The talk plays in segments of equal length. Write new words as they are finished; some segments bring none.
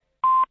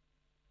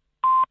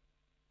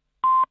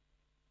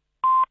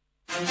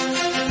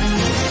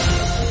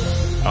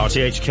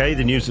RTHK,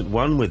 the news at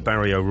 1 with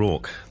Barry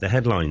O'Rourke. The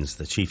headlines.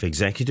 The chief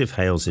executive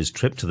hails his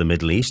trip to the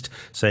Middle East,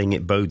 saying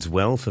it bodes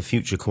well for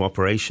future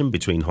cooperation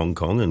between Hong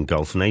Kong and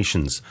Gulf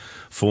nations.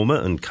 Former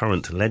and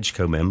current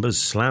LegCo members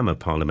slam a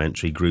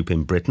parliamentary group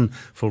in Britain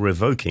for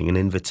revoking an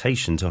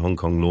invitation to Hong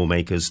Kong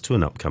lawmakers to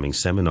an upcoming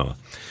seminar.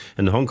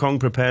 And Hong Kong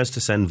prepares to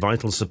send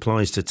vital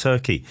supplies to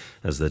Turkey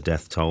as the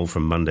death toll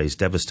from Monday's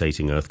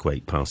devastating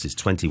earthquake passes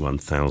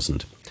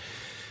 21,000.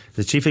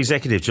 The chief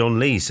executive, John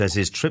Lee, says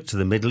his trip to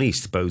the Middle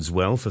East bodes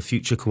well for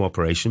future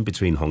cooperation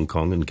between Hong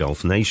Kong and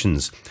Gulf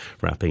nations.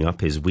 Wrapping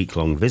up his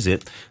week-long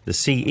visit, the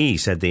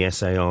CE said the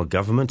SAR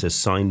government has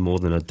signed more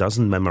than a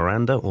dozen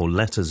memoranda or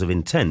letters of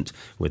intent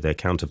with their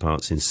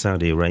counterparts in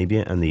Saudi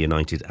Arabia and the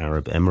United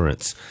Arab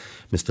Emirates.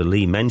 Mr.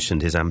 Lee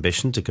mentioned his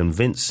ambition to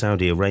convince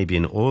Saudi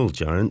Arabian oil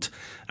giant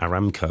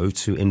Aramco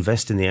to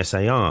invest in the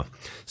SAR,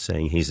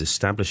 saying he's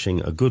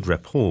establishing a good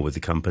rapport with the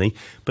company,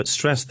 but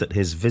stressed that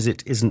his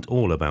visit isn't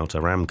all about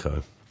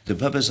Aramco. The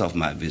purpose of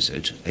my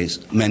visit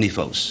is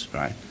manifold,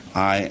 right?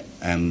 I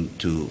am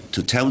to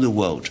tell the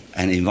world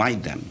and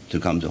invite them to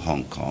come to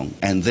Hong Kong,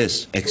 and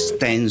this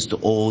extends to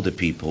all the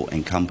people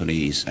and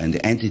companies and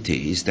the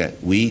entities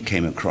that we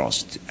came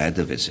across at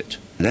the visit.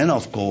 And then,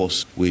 of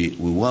course, we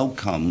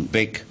welcome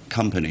big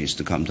companies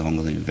to come to Hong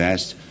Kong to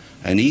invest,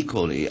 and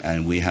equally,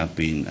 and we have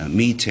been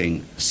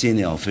meeting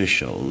senior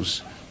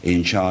officials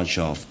in charge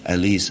of at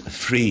least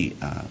 3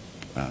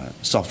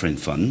 sovereign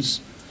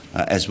funds,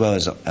 as well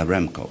as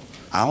Aramco.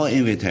 Our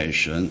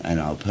invitation and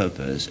our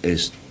purpose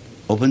is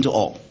open to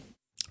all.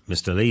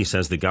 Mr. Lee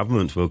says the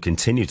government will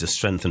continue to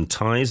strengthen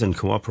ties and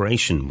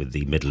cooperation with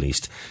the Middle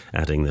East,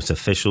 adding that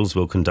officials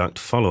will conduct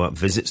follow-up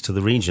visits to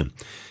the region.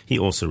 He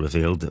also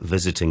revealed that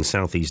visiting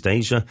Southeast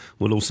Asia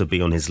will also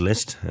be on his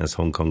list as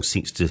Hong Kong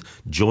seeks to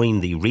join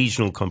the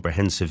Regional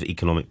Comprehensive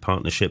Economic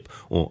Partnership,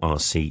 or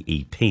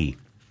RCEP.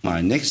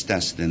 My next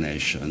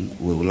destination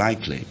will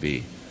likely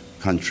be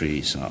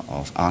countries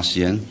of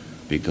ASEAN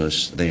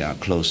because they are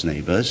close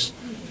neighbors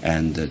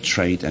and the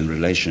trade and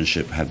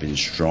relationship have been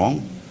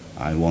strong.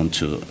 I want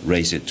to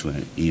raise it to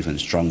an even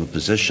stronger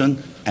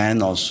position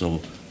and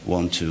also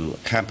want to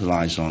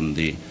capitalize on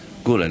the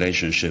good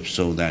relationship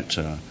so that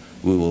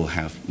we will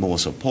have more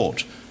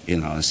support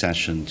in our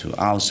accession to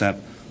RCEP,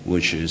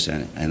 which is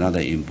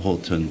another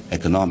important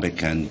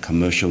economic and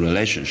commercial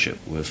relationship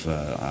with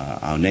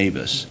our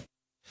neighbors.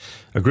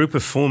 A group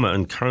of former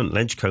and current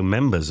LegCo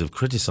members have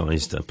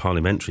criticised a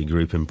parliamentary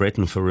group in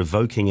Britain for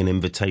revoking an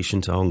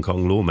invitation to Hong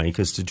Kong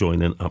lawmakers to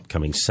join an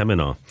upcoming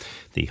seminar.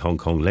 The Hong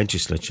Kong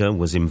legislature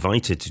was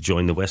invited to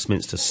join the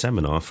Westminster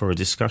seminar for a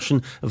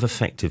discussion of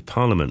effective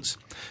parliaments.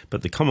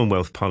 But the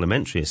Commonwealth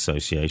Parliamentary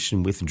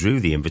Association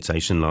withdrew the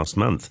invitation last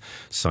month,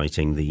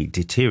 citing the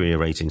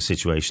deteriorating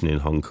situation in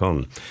Hong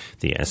Kong.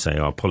 The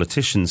SAR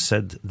politicians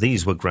said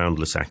these were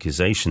groundless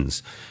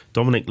accusations.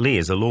 Dominic Lee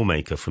is a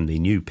lawmaker from the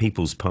New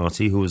People's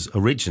Party who was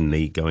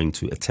originally going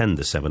to attend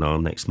the seminar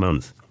next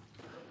month.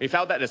 We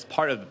felt that it's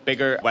part of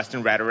bigger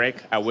Western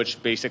rhetoric,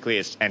 which basically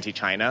is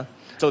anti-China.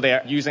 So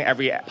they're using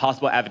every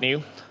possible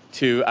avenue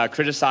to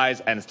criticize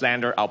and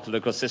slander our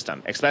political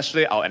system,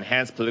 especially our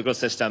enhanced political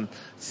system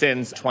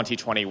since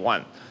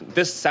 2021.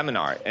 This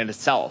seminar in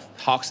itself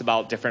talks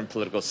about different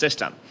political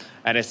system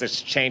and its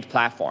exchange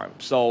platform.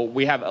 So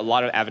we have a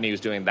lot of avenues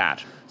doing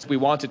that. So we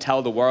want to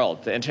tell the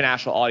world, the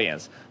international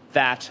audience,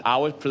 that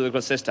our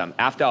political system,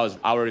 after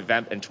our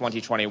event in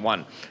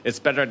 2021, is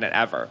better than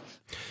ever.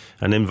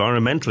 An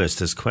environmentalist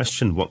has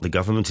questioned what the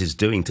government is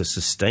doing to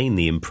sustain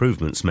the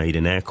improvements made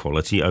in air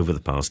quality over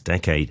the past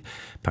decade.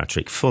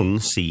 Patrick Fung,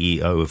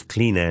 CEO of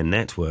Clean Air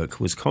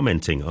Network, was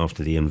commenting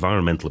after the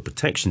Environmental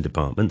Protection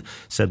Department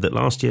said that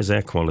last year's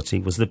air quality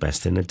was the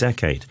best in a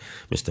decade.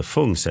 Mr.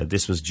 Fung said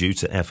this was due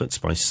to efforts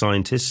by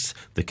scientists,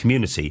 the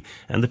community,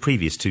 and the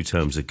previous 2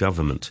 terms of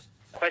government.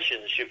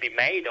 Questions should be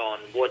made on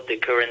what the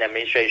current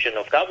administration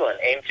of government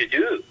aim to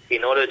do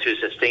in order to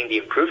sustain the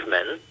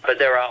improvement. But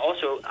there are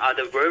also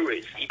other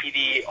worries.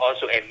 EPD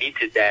also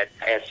admitted that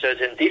at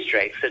certain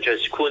districts, such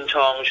as Kwun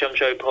Tong, Sham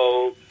Shui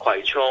Po,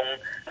 Kwai Chung,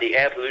 the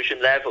air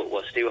pollution level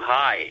was still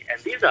high.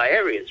 And these are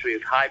areas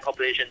with high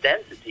population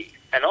density.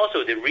 And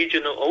also the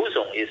regional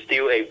ozone is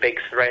still a big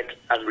threat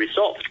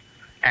unresolved.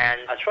 And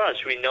as far as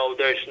we know,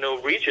 there's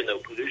no regional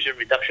pollution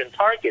reduction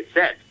target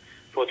set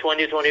for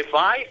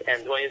 2025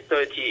 and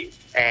 2030,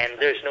 and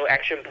there's no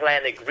action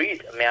plan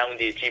agreed among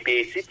the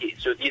GBA cities.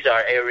 So these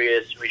are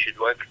areas we should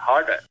work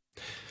harder.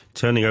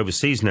 Turning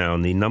overseas now,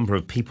 and the number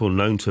of people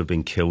known to have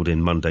been killed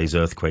in Monday's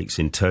earthquakes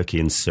in Turkey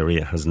and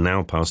Syria has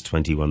now passed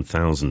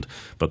 21,000,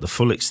 but the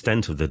full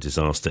extent of the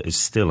disaster is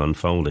still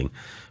unfolding.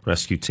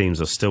 Rescue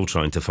teams are still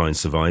trying to find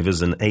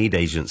survivors, and aid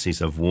agencies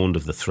have warned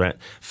of the threat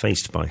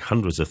faced by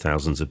hundreds of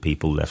thousands of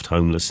people left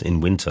homeless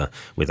in winter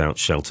without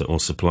shelter or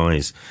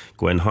supplies.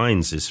 Gwen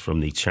Hines is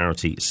from the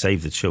charity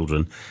Save the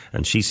Children,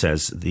 and she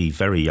says the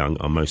very young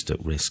are most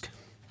at risk.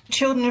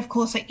 Children, of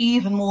course, are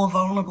even more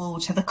vulnerable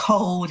to the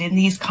cold in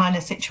these kind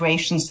of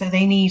situations, so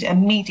they need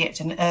immediate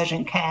and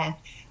urgent care.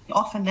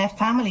 Often their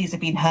families have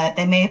been hurt,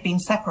 they may have been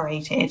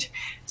separated,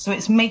 so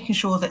it's making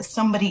sure that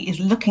somebody is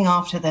looking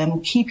after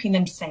them, keeping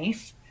them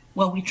safe,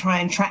 while we try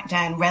and track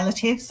down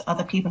relatives,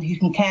 other people who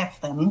can care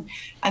for them.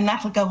 And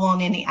that'll go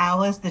on in the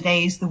hours, the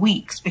days, the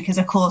weeks, because,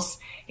 of course,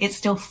 it's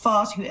still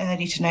far too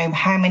early to know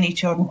how many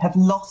children have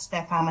lost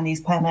their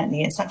families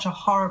permanently. It's such a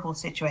horrible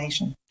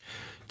situation.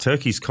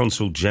 Turkey's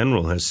Consul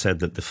General has said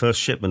that the first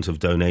shipment of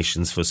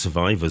donations for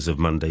survivors of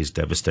Monday's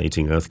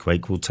devastating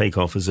earthquake will take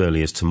off as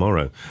early as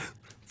tomorrow.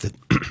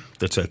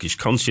 The Turkish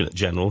Consulate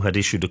General had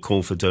issued a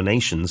call for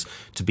donations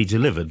to be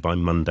delivered by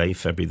Monday,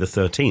 February the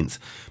 13th,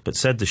 but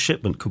said the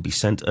shipment could be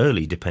sent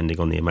early depending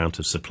on the amount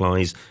of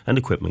supplies and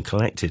equipment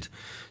collected.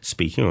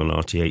 Speaking on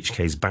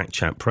RTHK's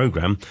Backchat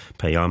programme,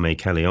 Peyami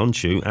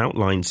Kalioncu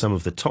outlined some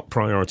of the top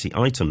priority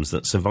items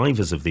that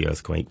survivors of the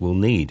earthquake will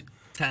need.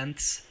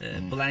 Tents,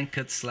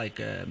 blankets,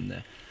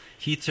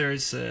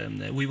 heaters.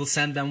 We will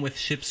send them with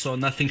ships, so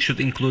nothing should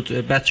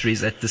include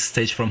batteries at this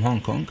stage from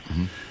Hong Kong.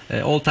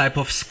 All type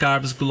of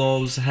scarves,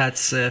 gloves,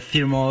 hats,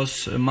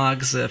 thermos,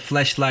 mugs,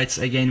 flashlights,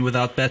 again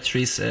without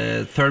batteries,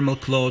 thermal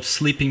clothes,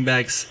 sleeping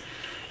bags,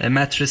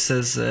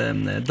 mattresses,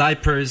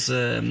 diapers,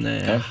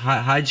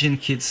 hygiene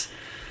kits,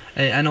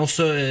 and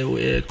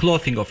also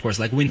clothing, of course,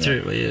 like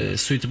winter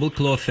suitable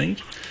clothing.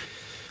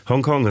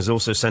 Hong Kong has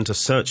also sent a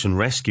search and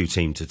rescue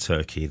team to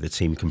Turkey. The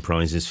team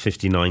comprises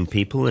 59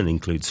 people and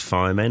includes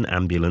firemen,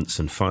 ambulance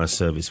and fire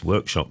service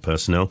workshop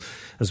personnel,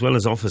 as well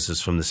as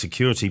officers from the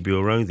Security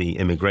Bureau, the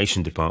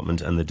Immigration Department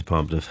and the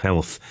Department of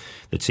Health.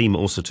 The team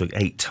also took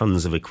 8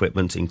 tons of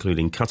equipment,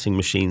 including cutting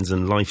machines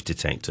and life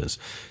detectors.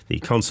 The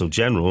Consul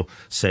General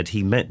said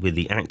he met with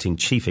the acting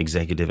Chief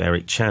Executive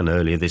Eric Chan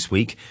earlier this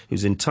week,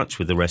 who's in touch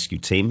with the rescue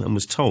team and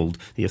was told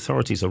the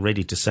authorities are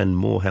ready to send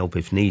more help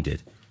if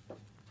needed.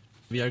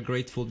 We are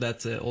grateful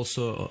that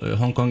also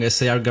Hong Kong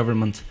SAR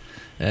government,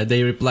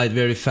 they replied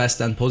very fast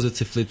and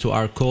positively to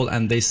our call,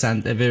 and they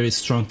sent a very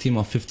strong team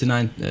of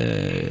 59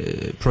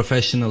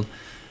 professional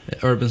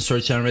urban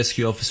search and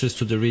rescue officers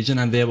to the region,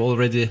 and they have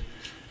already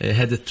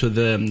headed to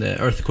the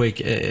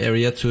earthquake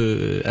area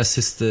to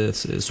assist the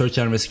search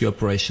and rescue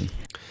operation.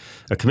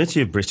 A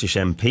committee of British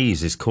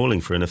MPs is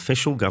calling for an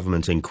official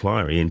government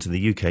inquiry into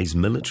the UK's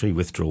military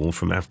withdrawal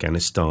from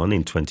Afghanistan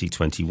in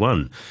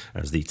 2021,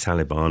 as the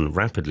Taliban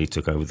rapidly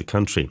took over the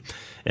country.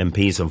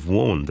 MPs have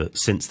warned that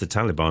since the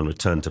Taliban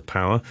returned to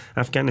power,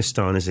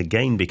 Afghanistan is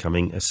again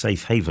becoming a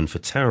safe haven for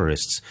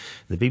terrorists.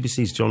 The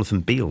BBC's Jonathan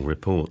Beale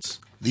reports.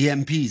 The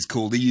MPs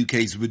call the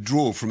UK's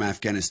withdrawal from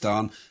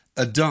Afghanistan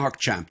a dark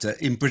chapter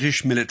in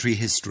British military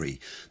history,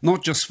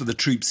 not just for the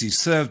troops who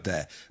served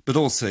there, but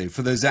also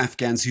for those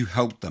Afghans who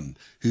helped them,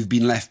 who've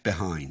been left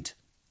behind.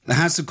 The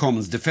House of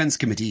Commons Defence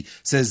Committee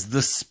says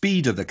the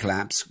speed of the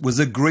collapse was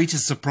a greater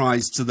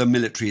surprise to the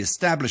military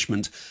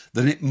establishment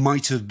than it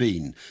might have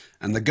been,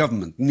 and the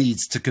government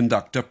needs to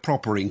conduct a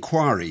proper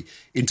inquiry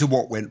into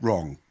what went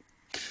wrong.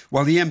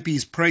 While the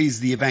MPs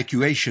praise the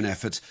evacuation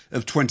effort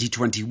of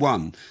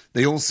 2021,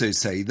 they also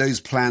say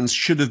those plans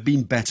should have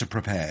been better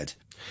prepared.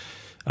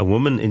 A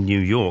woman in New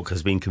York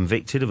has been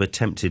convicted of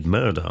attempted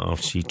murder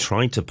after she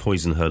tried to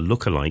poison her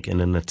lookalike in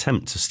an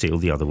attempt to steal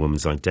the other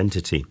woman's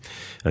identity.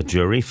 A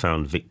jury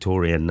found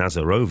Victoria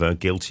Nazarova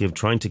guilty of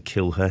trying to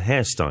kill her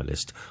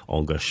hairstylist,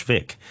 Olga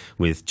Schwick,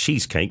 with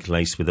cheesecake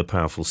laced with a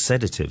powerful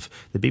sedative.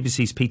 The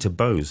BBC's Peter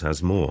Bowes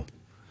has more.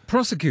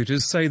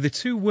 Prosecutors say the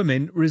two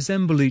women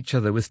resemble each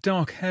other with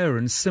dark hair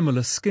and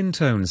similar skin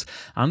tones,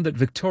 and that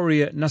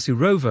Victoria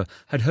Nazarova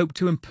had hoped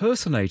to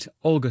impersonate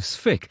Olga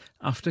Schwick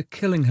after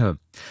killing her.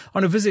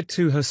 On a visit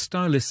to her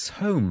stylist's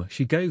home,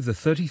 she gave the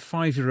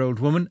 35-year-old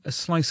woman a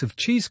slice of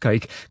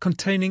cheesecake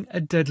containing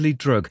a deadly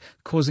drug,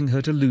 causing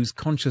her to lose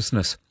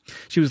consciousness.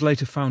 She was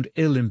later found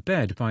ill in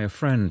bed by a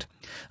friend.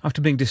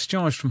 After being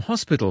discharged from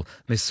hospital,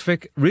 Miss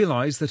Schwick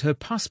realised that her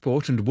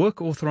passport and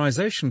work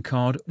authorisation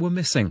card were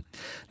missing.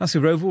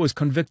 Nazarova was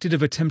convicted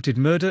of attempted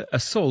murder,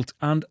 assault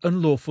and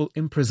unlawful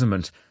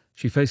imprisonment.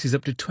 She faces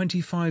up to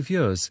 25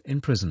 years in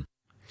prison.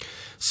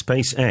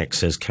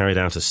 SpaceX has carried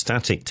out a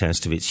static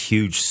test of its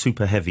huge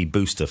Super Heavy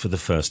booster for the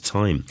first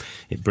time.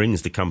 It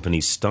brings the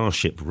company's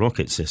Starship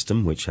rocket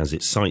system, which has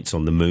its sights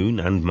on the Moon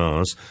and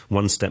Mars,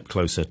 one step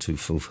closer to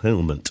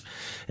fulfillment.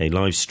 A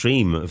live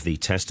stream of the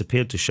test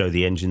appeared to show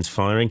the engines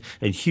firing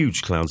and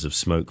huge clouds of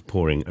smoke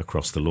pouring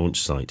across the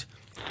launch site.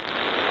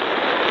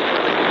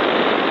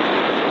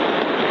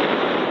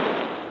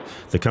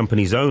 The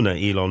company's owner,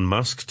 Elon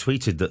Musk,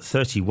 tweeted that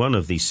 31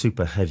 of the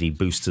Super Heavy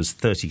booster's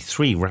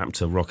 33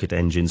 Raptor rocket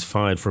engines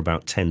fired for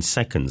about 10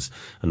 seconds,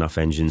 enough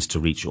engines to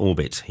reach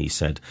orbit, he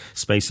said.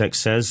 SpaceX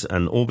says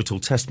an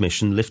orbital test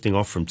mission lifting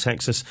off from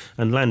Texas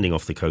and landing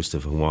off the coast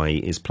of Hawaii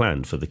is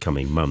planned for the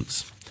coming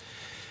months.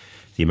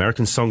 The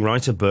American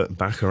songwriter Burt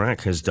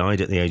Bacharach has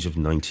died at the age of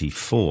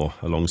 94.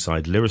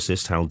 Alongside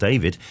lyricist Hal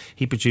David,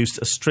 he produced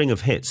a string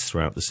of hits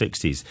throughout the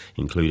 60s,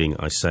 including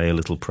I Say a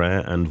Little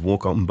Prayer and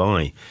Walk On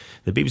By.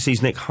 The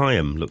BBC's Nick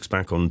Hyam looks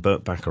back on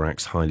Burt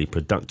Bacharach's highly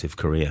productive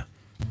career.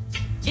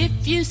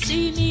 If you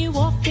see me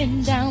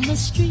walking down the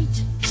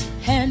street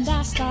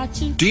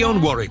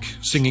Dionne Warwick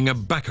singing a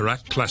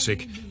Bacharach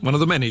classic, one of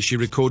the many she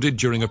recorded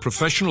during a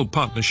professional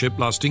partnership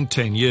lasting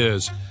 10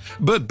 years.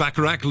 Burt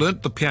Bacharach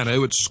learnt the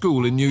piano at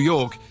school in New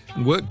York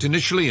and worked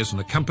initially as an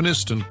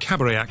accompanist and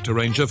cabaret act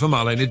arranger for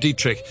Marlene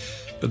Dietrich.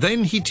 But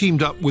then he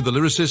teamed up with the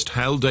lyricist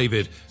Hal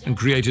David and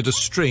created a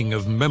string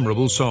of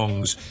memorable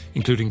songs,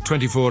 including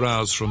 24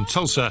 Hours from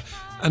Tulsa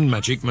and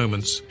Magic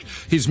Moments.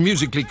 His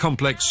musically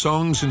complex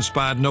songs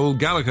inspired Noel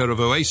Gallagher of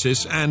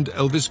Oasis and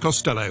Elvis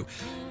Costello,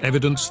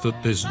 evidence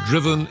that this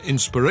driven,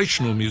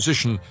 inspirational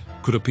musician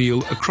could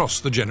appeal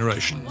across the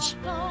generations.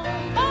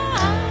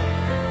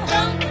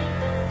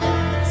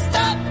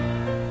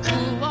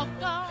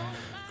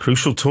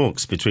 Crucial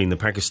talks between the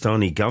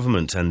Pakistani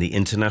government and the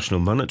International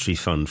Monetary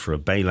Fund for a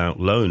bailout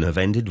loan have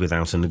ended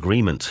without an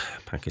agreement.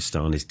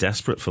 Pakistan is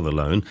desperate for the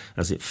loan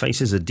as it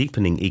faces a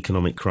deepening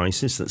economic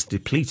crisis that's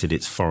depleted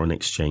its foreign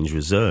exchange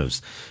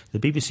reserves. The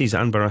BBC's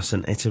Anbar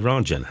Hassan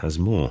Etirajan has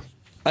more.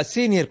 A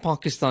senior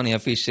Pakistani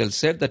official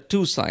said the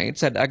two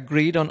sides had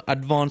agreed on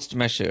advanced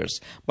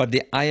measures, but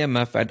the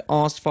IMF had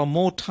asked for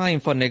more time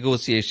for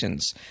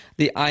negotiations.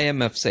 The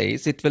IMF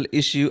says it will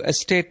issue a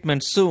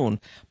statement soon.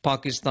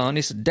 Pakistan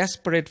is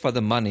desperate for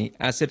the money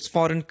as its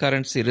foreign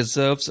currency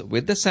reserves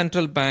with the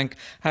central bank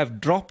have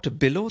dropped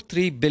below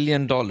 $3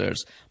 billion.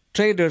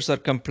 Traders are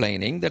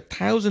complaining that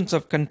thousands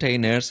of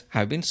containers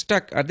have been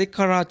stuck at the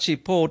Karachi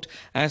port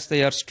as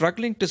they are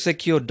struggling to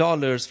secure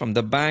dollars from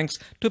the banks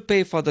to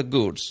pay for the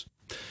goods.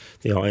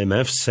 The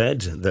IMF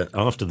said that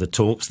after the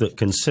talks that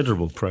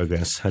considerable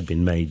progress had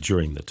been made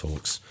during the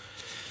talks.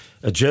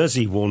 A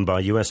jersey worn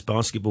by US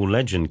basketball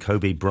legend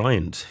Kobe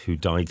Bryant, who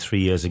died 3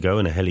 years ago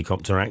in a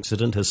helicopter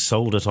accident, has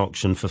sold at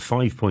auction for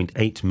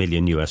 $5.8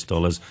 million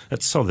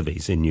at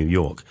Sotheby's in New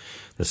York.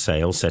 The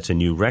sale set a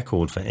new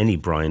record for any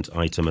Bryant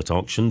item at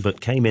auction,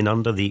 but came in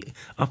under the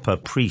upper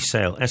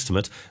pre-sale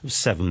estimate of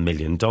 $7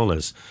 million.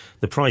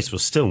 The price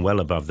was still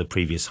well above the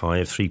previous high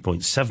of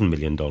 $3.7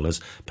 million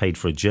paid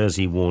for a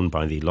jersey worn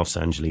by the Los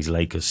Angeles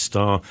Lakers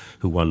star,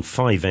 who won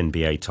 5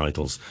 NBA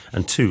titles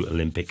and 2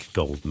 Olympic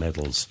gold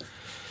medals.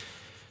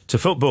 To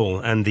football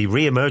and the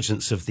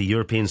re-emergence of the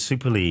European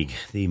Super League.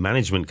 The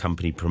management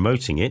company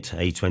promoting it,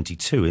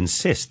 A22,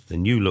 insists the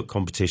new-look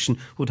competition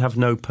would have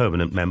no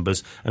permanent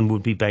members and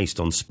would be based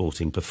on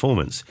sporting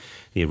performance.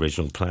 The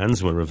original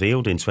plans were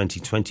revealed in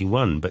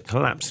 2021 but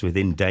collapsed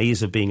within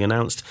days of being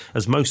announced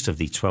as most of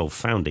the 12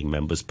 founding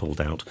members pulled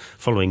out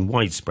following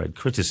widespread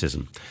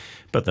criticism.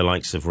 But the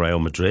likes of Real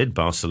Madrid,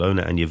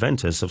 Barcelona and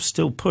Juventus have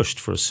still pushed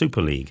for a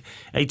Super League.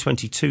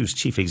 A22's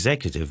chief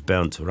executive,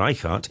 Bernd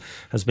Reichart,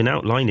 has been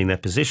outlining their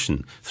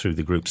position through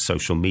the group's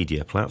social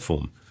media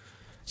platform.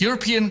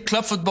 European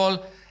club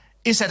football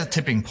is at a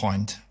tipping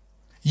point.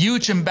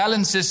 Huge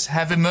imbalances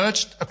have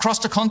emerged across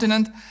the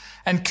continent,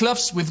 and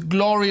clubs with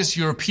glorious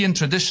European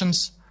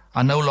traditions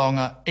are no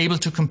longer able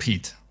to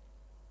compete.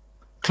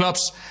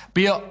 Clubs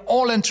bear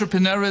all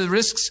entrepreneurial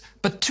risks,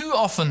 but too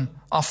often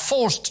are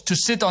forced to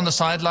sit on the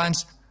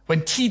sidelines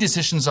when key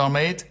decisions are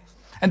made,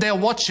 and they are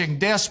watching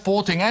their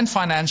sporting and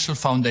financial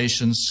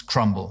foundations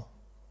crumble.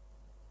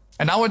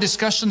 And our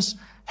discussions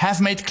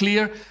have made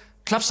clear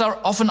clubs are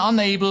often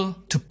unable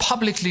to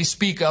publicly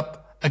speak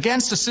up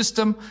against a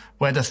system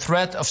where the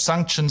threat of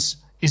sanctions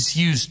is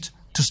used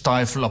to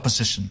stifle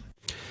opposition.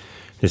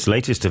 This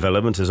latest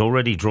development has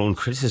already drawn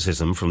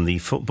criticism from the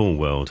football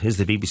world. Here's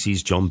the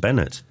BBC's John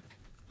Bennett.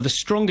 The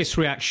strongest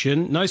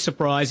reaction, no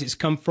surprise, it's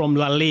come from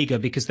La Liga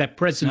because their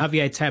president,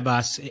 Javier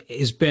Tebas,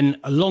 has been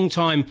a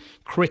long-time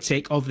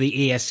critic of the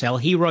ESL.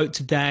 He wrote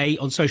today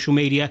on social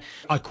media,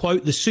 I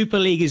quote, "The Super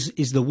League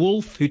is the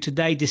wolf who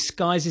today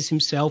disguises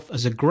himself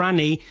as a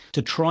granny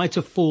to try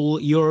to fool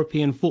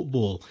European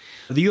football."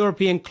 The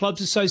European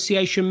Clubs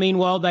Association,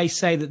 meanwhile, they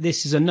say that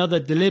this is another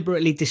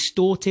deliberately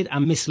distorted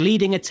and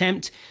misleading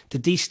attempt to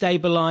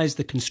destabilise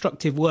the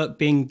constructive work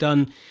being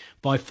done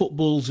by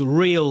football's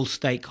real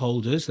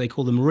stakeholders. They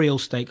call them real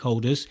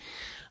stakeholders.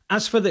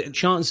 As for the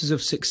chances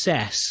of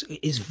success,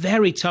 it's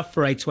very tough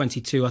for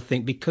A22, I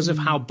think, because of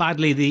how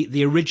badly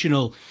the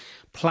original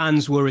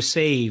plans were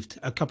received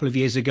a couple of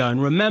years ago.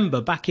 And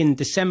remember, back in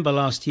December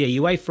last year,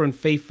 UEFA and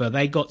FIFA,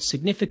 they got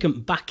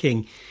significant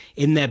backing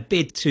in their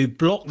bid to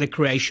block the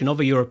creation of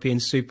a European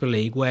Super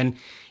League when,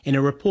 in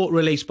a report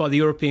released by the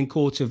European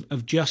Court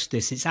of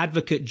Justice, its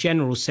Advocate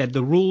General said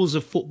the rules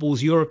of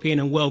football's European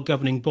and world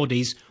governing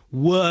bodies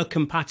were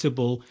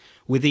compatible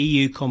with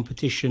EU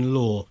competition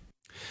law.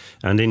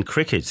 And in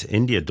cricket,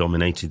 India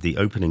dominated the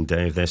opening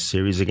day of their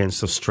series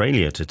against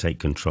Australia to take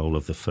control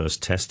of the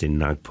first test in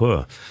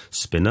Nagpur.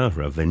 Spinner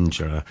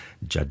Ravindra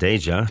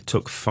Jadeja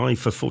took 5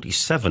 for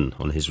 47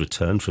 on his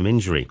return from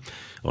injury.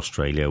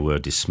 Australia were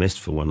dismissed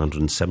for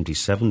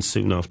 177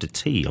 soon after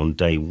tea on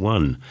day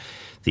one.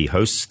 The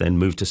hosts then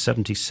moved to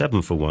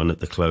 77 for 1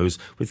 at the close,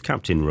 with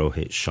captain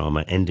Rohit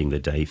Sharma ending the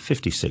day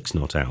 56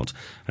 not out.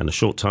 And a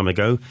short time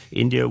ago,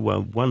 India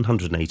were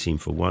 118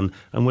 for 1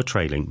 and were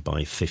trailing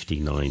by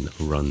 59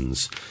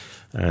 runs.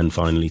 And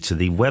finally to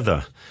the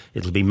weather.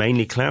 It'll be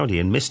mainly cloudy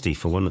and misty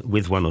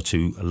with one or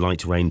two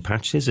light rain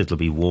patches. It'll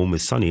be warm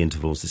with sunny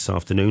intervals this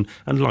afternoon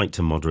and light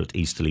to moderate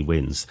easterly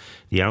winds.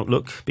 The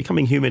outlook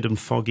becoming humid and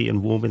foggy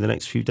and warm in the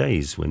next few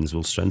days. Winds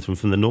will strengthen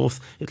from the north.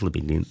 It'll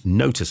be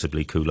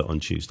noticeably cooler on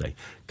Tuesday.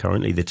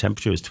 Currently the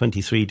temperature is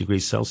 23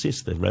 degrees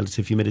Celsius, the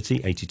relative humidity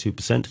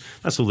 82%.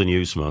 That's all the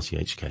news from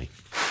RTHK.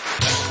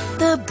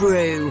 The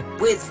Brew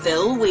with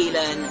Phil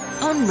Whelan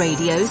on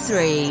Radio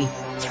 3.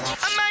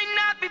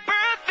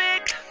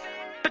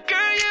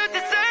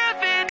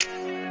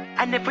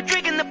 And if we're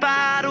drinking the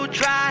bottle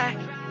dry,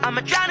 I'ma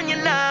drown in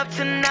your love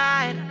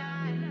tonight.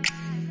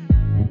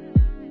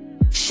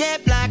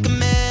 Shaped like a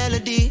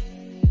melody,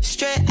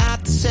 straight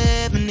out the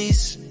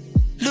 70s.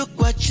 Look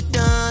what you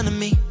done to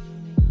me.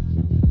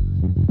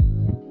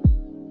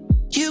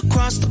 You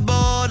crossed the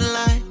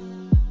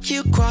borderline,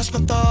 you crossed my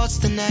thoughts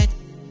tonight.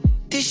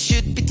 This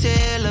should be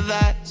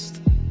televised.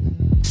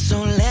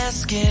 So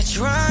let's get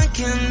drunk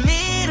and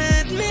meet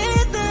at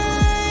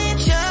midnight.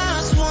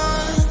 Just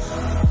one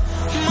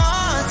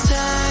more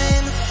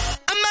time.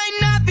 I might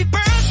not be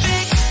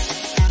perfect,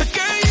 but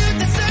girl, you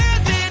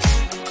deserve it.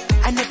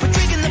 And if we're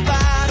drinking the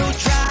bottle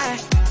dry,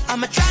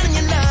 I'ma drown in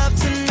your love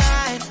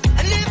tonight.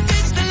 And if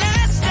it's the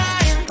last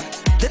time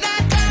that I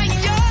die in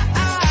your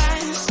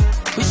eyes,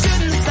 we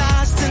shouldn't have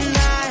lost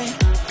tonight.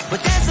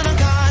 We're dancing on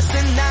cars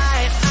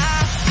tonight.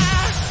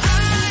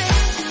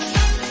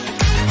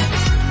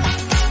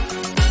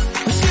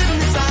 We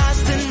shouldn't have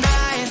lost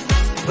tonight.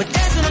 We're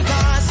dancing on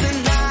cars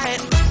tonight.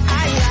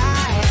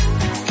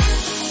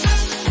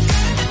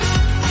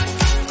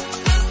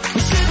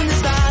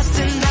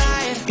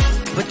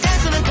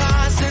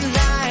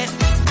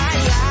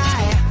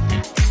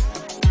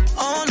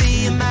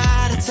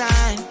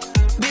 Time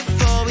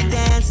before we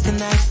dance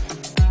tonight.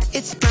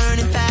 It's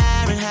burning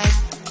Fahrenheit,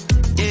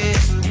 yeah.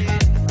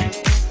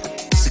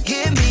 So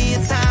give me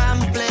a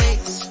time and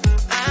place.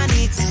 I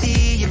need to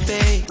see your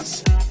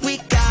face. We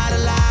got our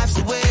lives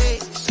to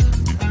waste.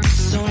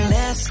 So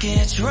let's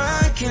get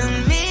drunk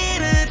and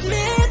meet at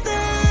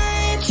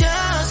midnight.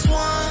 Just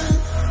one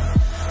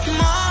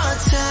more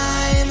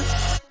time.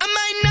 I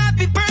might not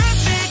be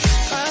perfect,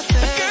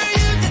 but girl,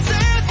 you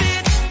deserve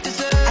it.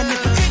 And if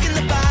we're drinking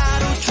the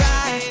bottle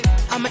dry,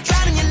 I'ma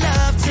drown in your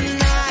love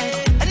tonight.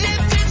 And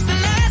if it's the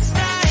last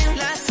time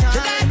that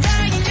I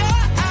die in your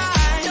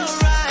eyes,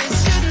 we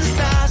shouldn't have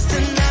lost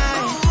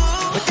tonight.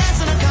 We're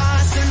dancing on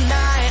cars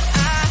tonight.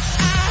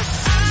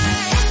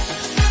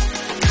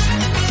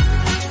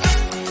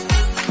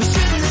 We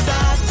shouldn't have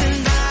lost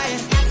tonight.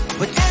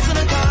 We're dancing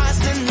on cars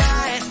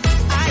tonight.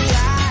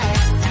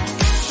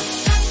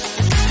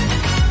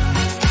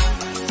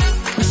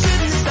 We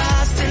shouldn't have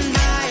lost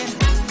tonight.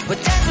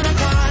 We're dancing on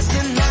cars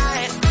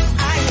tonight.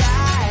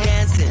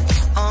 Dancing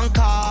on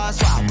cars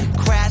while we're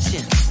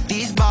crashing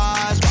these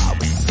bars while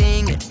we're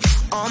singing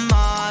on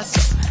Mars.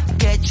 So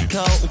get your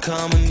coat and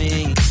come with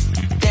me.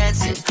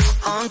 Dancing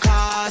on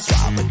cars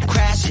while we're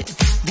crashing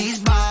these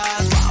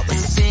bars while we're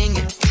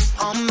singing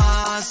on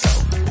Mars. So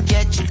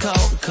get your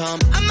coat and come.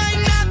 I might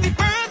not be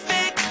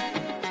perfect,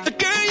 but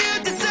girl, you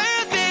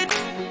deserve it.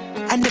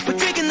 And if we're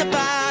drinking the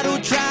bottle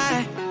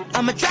dry,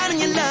 I'ma drown in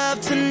your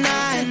love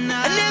tonight. And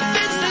if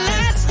it's the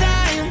last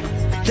time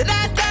that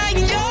I die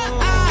in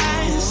your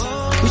eyes,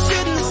 we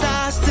shouldn't have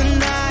lost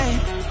tonight.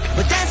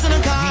 We're dancing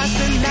on cars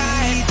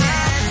tonight.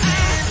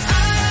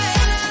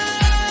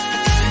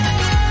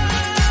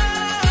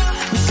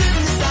 We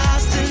shouldn't have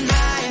lost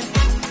tonight.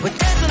 We're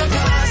dancing on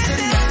cars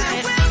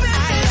tonight.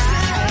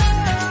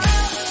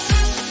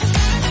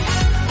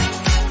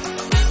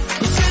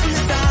 We shouldn't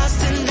have lost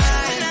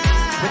tonight.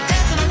 We're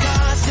dancing on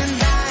cars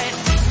tonight.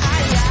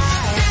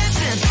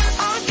 Dancing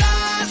on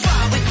cars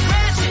while we're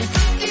crashing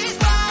these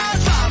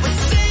bars while we're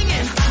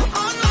singing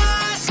on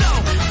Mars. So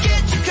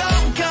get your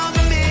coat and come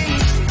with me.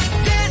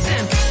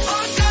 Dancing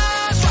on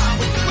cars while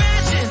we're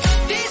crashing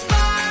these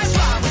bars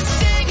while we're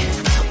singing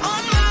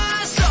on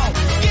Mars. So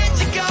get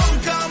your coat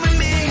and come with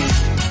me.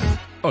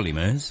 Ollie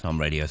Murs on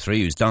Radio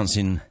 3, who's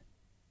dancing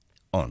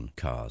on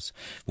cars.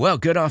 Well,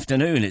 good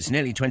afternoon. It's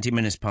nearly 20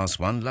 minutes past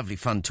 1. Lovely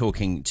fun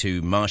talking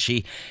to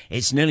Marshy.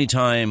 It's nearly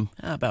time,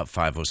 about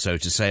 5 or so,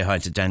 to say hi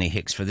to Danny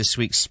Hicks for this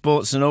week's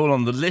sports and all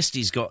on the list.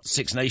 He's got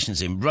Six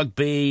Nations in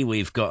rugby.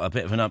 We've got a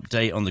bit of an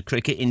update on the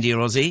cricket,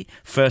 India-Aussie,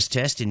 first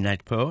test in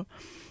Nagpur.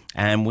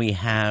 And we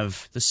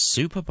have the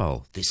Super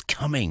Bowl this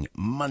coming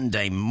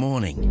Monday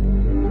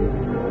morning.